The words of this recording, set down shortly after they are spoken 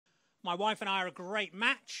My wife and I are a great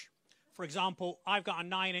match. For example, I've got a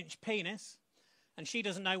 9-inch penis, and she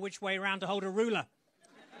doesn't know which way around to hold a ruler.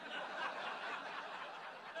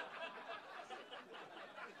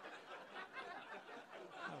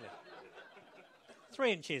 Lovely.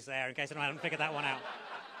 3 inches there, in case anyone hadn't figured that one out.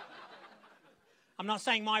 I'm not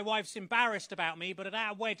saying my wife's embarrassed about me, but at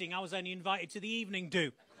our wedding, I was only invited to the evening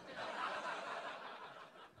do.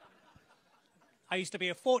 I used to be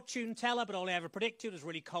a fortune teller, but all I ever predicted was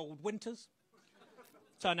really cold winters.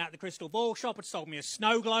 Turned out the crystal ball shop had sold me a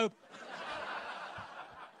snow globe.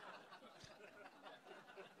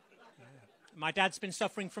 Yeah. My dad's been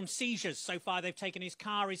suffering from seizures. So far, they've taken his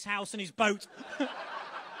car, his house, and his boat.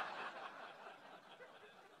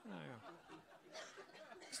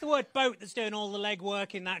 It's the word boat that's doing all the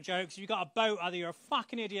legwork in that joke. So if you've got a boat, either you're a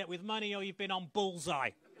fucking idiot with money or you've been on bullseye.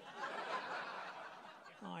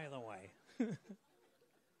 Either way.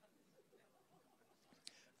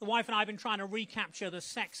 The wife and I have been trying to recapture the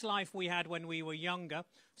sex life we had when we were younger.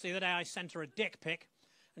 So the other day I sent her a dick pic,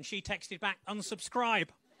 and she texted back, unsubscribe.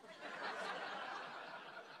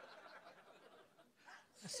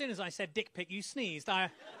 As soon as I said dick pic, you sneezed. Have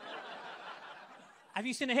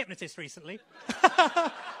you seen a hypnotist recently?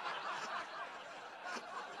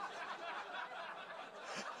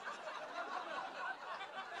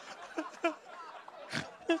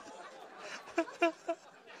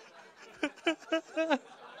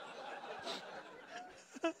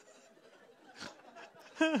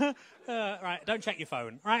 Right, don't check your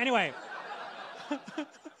phone. Right, anyway.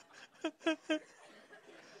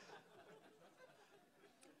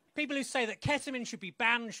 People who say that ketamine should be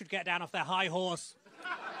banned should get down off their high horse.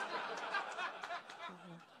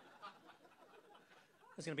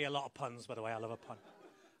 There's going to be a lot of puns, by the way. I love a pun.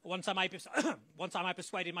 One time I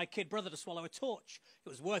persuaded my kid brother to swallow a torch. It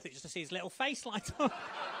was worth it just to see his little face light up.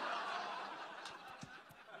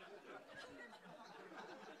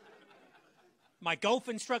 My golf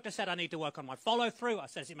instructor said I need to work on my follow-through. I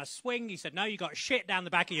said, is it my swing? He said, no, you got shit down the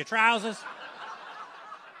back of your trousers.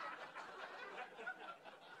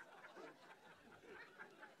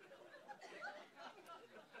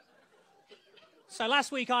 So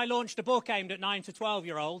last week I launched a book aimed at 9 to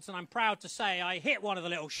 12-year-olds, and I'm proud to say I hit one of the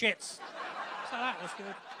little shits. So that was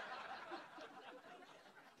good.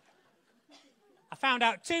 I found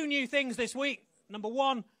out 2 new things this week. Number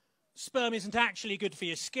 1, sperm isn't actually good for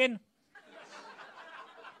your skin.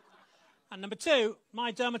 And number 2,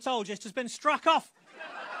 my dermatologist has been struck off.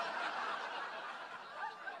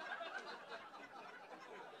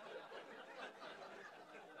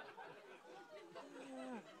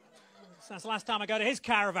 So that's the last time I go to his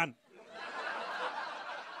caravan.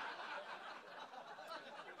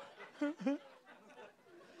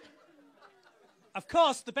 Of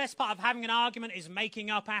course, the best part of having an argument is making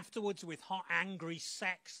up afterwards with hot, angry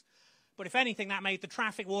sex. But if anything, that made the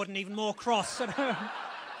traffic warden even more cross.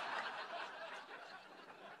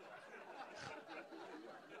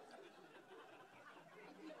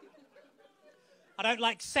 I don't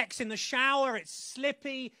like sex in the shower. It's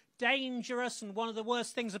slippy, dangerous, and one of the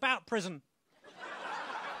worst things about prison.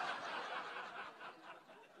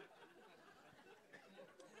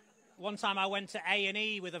 One time I went to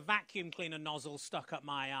A&E with a vacuum cleaner nozzle stuck up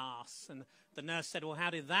my arse, and the nurse said, well,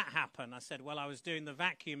 how did that happen? I said, well, I was doing the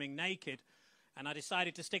vacuuming naked, and I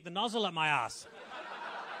decided to stick the nozzle up my arse.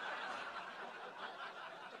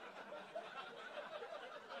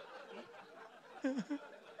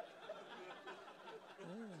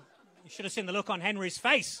 You should have seen the look on Henry's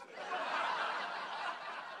face.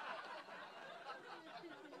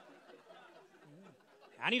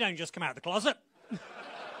 And he don't just come out of the closet.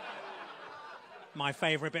 My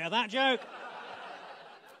favourite bit of that joke.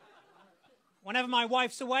 Whenever my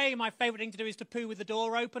wife's away, my favourite thing to do is to poo with the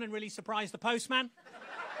door open and really surprise the postman.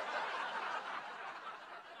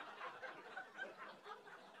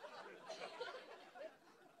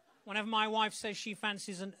 Whenever my wife says she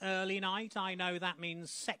fancies an early night, I know that means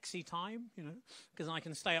sexy time, you know, because I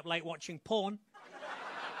can stay up late watching porn.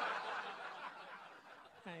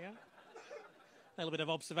 There you go. A little bit of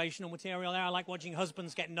observational material there. I like watching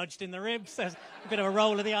husbands get nudged in the ribs. There's a bit of a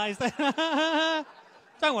roll of the eyes there.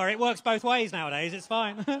 Don't worry, it works both ways nowadays. It's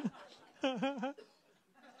fine.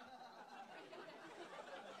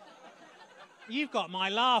 You've got my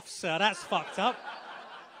laugh, sir. That's fucked up.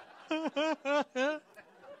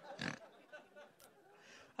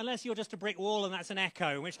 Unless you're just a brick wall and that's an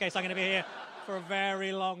echo, in which case I'm going to be here for a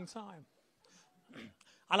very long time.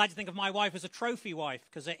 I like to think of my wife as a trophy wife,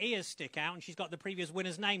 because her ears stick out and she's got the previous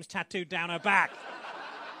winners' names tattooed down her back.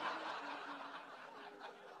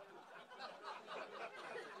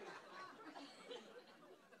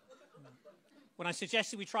 When I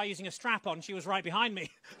suggested we try using a strap-on, she was right behind me.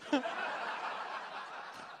 I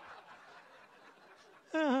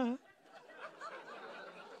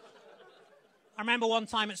remember one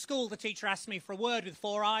time at school, the teacher asked me for a word with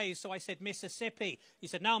 4 eyes, so I said Mississippi. He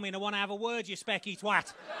said, "No, I mean, I want to have a word, you specky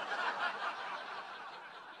twat."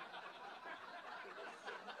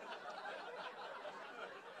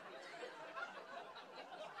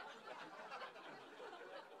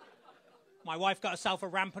 My wife got herself a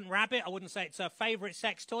rampant rabbit. I wouldn't say it's her favourite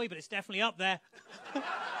sex toy, but it's definitely up there.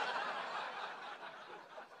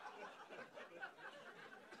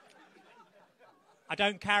 I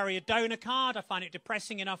don't carry a donor card. I find it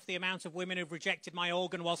depressing enough the amount of women who've rejected my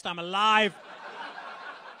organ whilst I'm alive.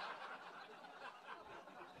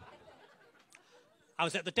 I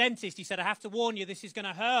was at the dentist. He said, "I have to warn you, this is going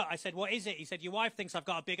to hurt." I said, "What is it?" He said, "Your wife thinks I've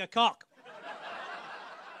got a bigger cock."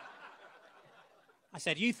 I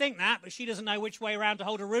said, "You think that, but she doesn't know which way around to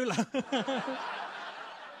hold a ruler."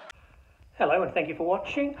 Hello and thank you for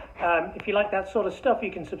watching. If you like that sort of stuff, you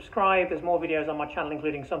can subscribe. There's more videos on my channel,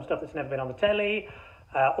 including some stuff that's never been on the telly.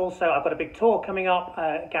 Also, I've got a big tour coming up,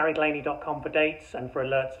 GaryDelaney.com for dates and for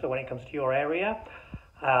alerts for when it comes to your area.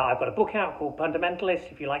 I've got a book out called Fundamentalist.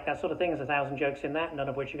 If you like that sort of thing, there's 1,000 jokes in that, none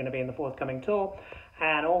of which are going to be in the forthcoming tour.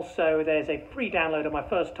 And also, there's a free download of my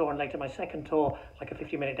first tour and later my second tour, like a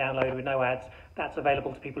 50-minute download with no ads. That's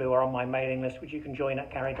available to people who are on my mailing list, which you can join at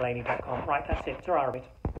GaryDelaney.com. Right, that's it. Ta-ra, a bit.